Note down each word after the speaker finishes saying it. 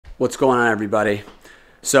What's going on, everybody?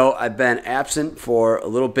 So I've been absent for a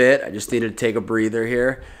little bit. I just needed to take a breather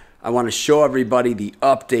here. I want to show everybody the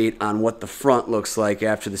update on what the front looks like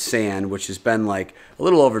after the sand, which has been like a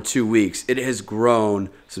little over 2 weeks. It has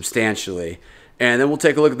grown substantially. And then we'll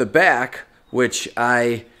take a look at the back, which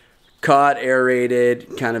I cut,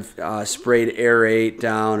 aerated, kind of sprayed aerate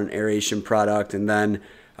down, an aeration product, and then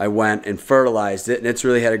I went and fertilized it, and it's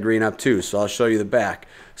really had a green up too. So I'll show you the back.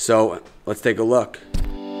 So let's take a look.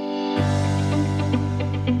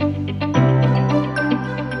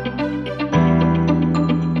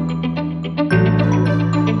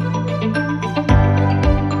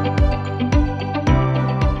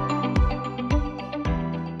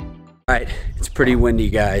 All right, it's pretty windy,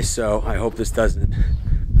 guys, so I hope this doesn't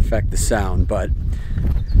affect the sound, but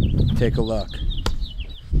take a look.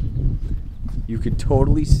 You could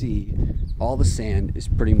totally see all the sand is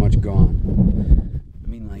pretty much gone. I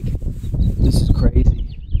mean, like, this is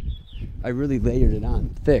crazy. I really layered it on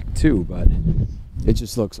thick too, but it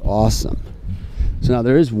just looks awesome. So now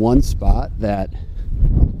there is one spot that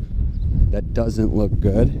doesn't look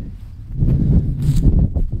good.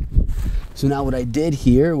 So now what I did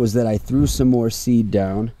here was that I threw some more seed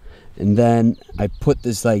down, and then I put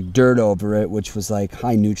this like dirt over it, which was like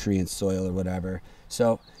high nutrient soil or whatever.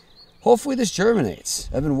 So hopefully this germinates.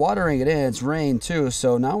 I've been watering it in, it's rained too,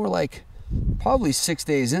 so now we're like probably 6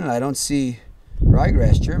 days in and I don't see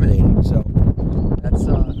ryegrass germinating, so that's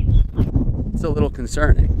it's a little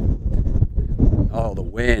concerning. Oh, the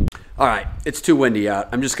wind. All right, it's too windy out.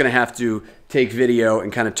 I'm just gonna have to take video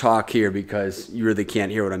and kind of talk here because you really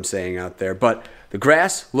can't hear what I'm saying out there. But the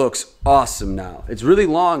grass looks awesome now. It's really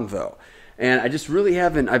long though. And I just really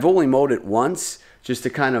haven't, I've only mowed it once just to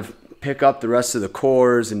kind of pick up the rest of the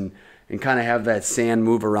cores and kind of have that sand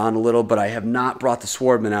move around a little, but I have not brought the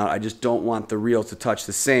SWARDMAN out. I just don't want the reel to touch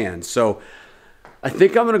the sand. So I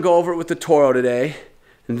think I'm gonna go over it with the Toro today.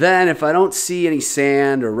 And then if I don't see any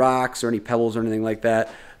sand or rocks or any pebbles or anything like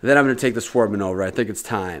that, then I'm going to take the SWARDMAN over. I think it's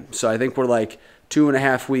time. So I think we're like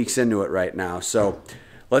 2.5 weeks into it right now. So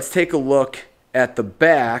let's take a look at the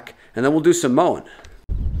back, and then we'll do some mowing.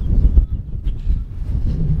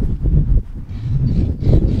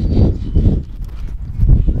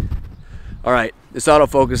 All right, this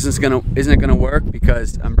autofocus isn't going to work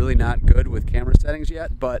because I'm really not good with camera settings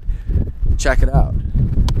yet, but check it out.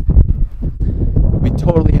 We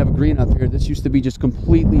totally have a green up here. This used to be just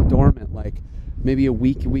completely dormant, like maybe a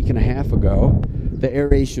week and a half ago. The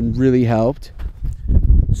aeration really helped.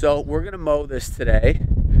 So we're gonna mow this today.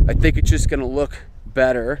 I think it's just gonna look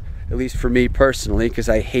better, at least for me personally, because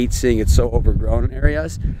I hate seeing it so overgrown in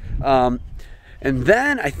areas. And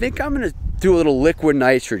then I think I'm gonna do a little liquid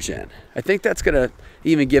nitrogen. I think that's gonna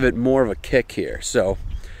even give it more of a kick here. So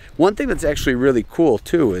one thing that's actually really cool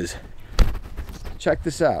too is, check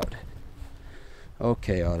this out.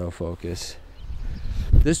 Okay, autofocus.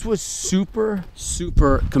 This was super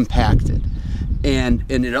compacted, and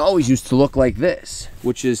it always used to look like this,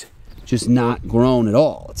 which is just not grown at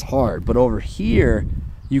all. It's hard, but over here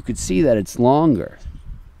you could see that it's longer.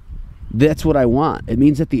 That's what I want. It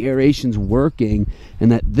means that the aeration's working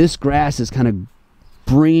and that this grass is kind of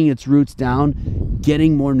bringing its roots down,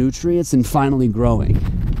 getting more nutrients, and finally growing.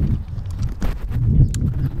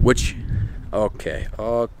 Which, okay,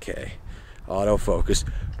 autofocus,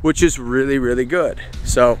 which is really good.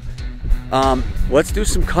 So let's do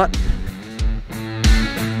some cutting.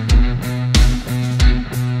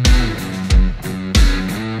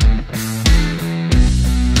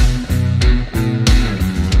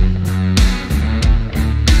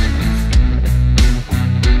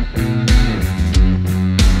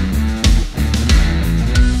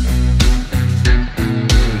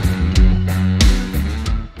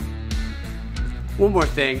 One more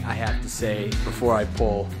thing I have to say before I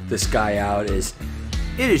pull this guy out is,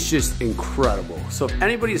 it is just incredible. So if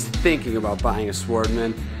anybody's thinking about buying a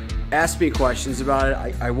SWARDMAN, ask me questions about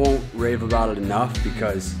it. I won't rave about it enough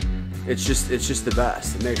because it's just the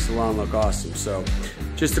best. It makes the lawn look awesome. So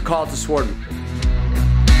just a call to SWARDMAN.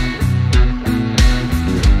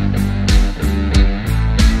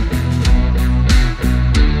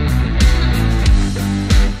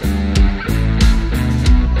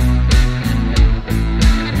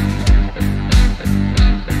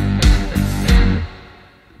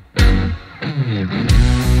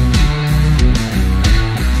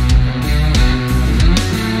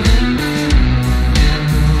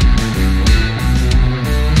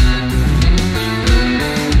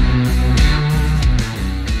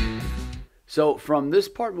 So from this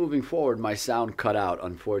part moving forward, my sound cut out,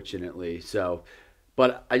 unfortunately. So,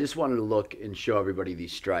 but I just wanted to look and show everybody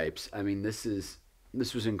these stripes. I mean, this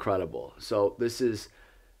was incredible. So this is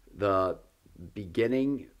the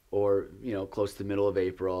beginning or close to the middle of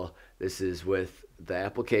April. This is with the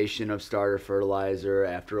application of starter fertilizer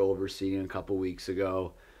after overseeding a couple weeks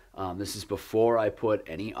ago. This is before I put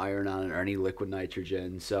any iron on it or any liquid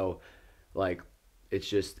nitrogen. So like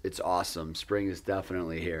it's awesome. Spring is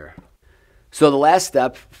definitely here. So the last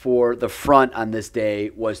step for the front on this day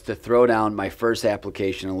was to throw down my first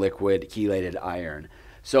application of liquid chelated iron.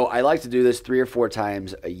 So I like to do this 3 or 4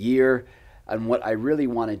 times a year, and what I really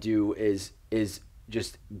want to do is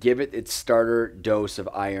just give it its starter dose of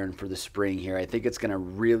iron for the spring here. I think it's going to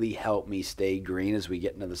really help me stay green as we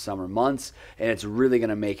get into the summer months, and it's really going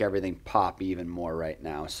to make everything pop even more right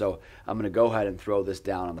now. So I'm going to go ahead and throw this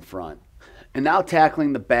down on the front. And now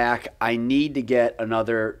tackling the back, I need to get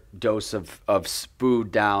another dose of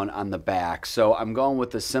food down on the back. So I'm going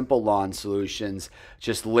with the Simple Lawn Solutions,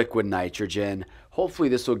 just liquid nitrogen. Hopefully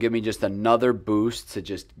this will give me just another boost to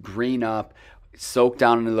just green up, soak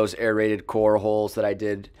down into those aerated core holes that I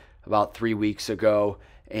did about 3 weeks ago,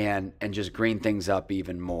 and just green things up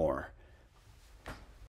even more.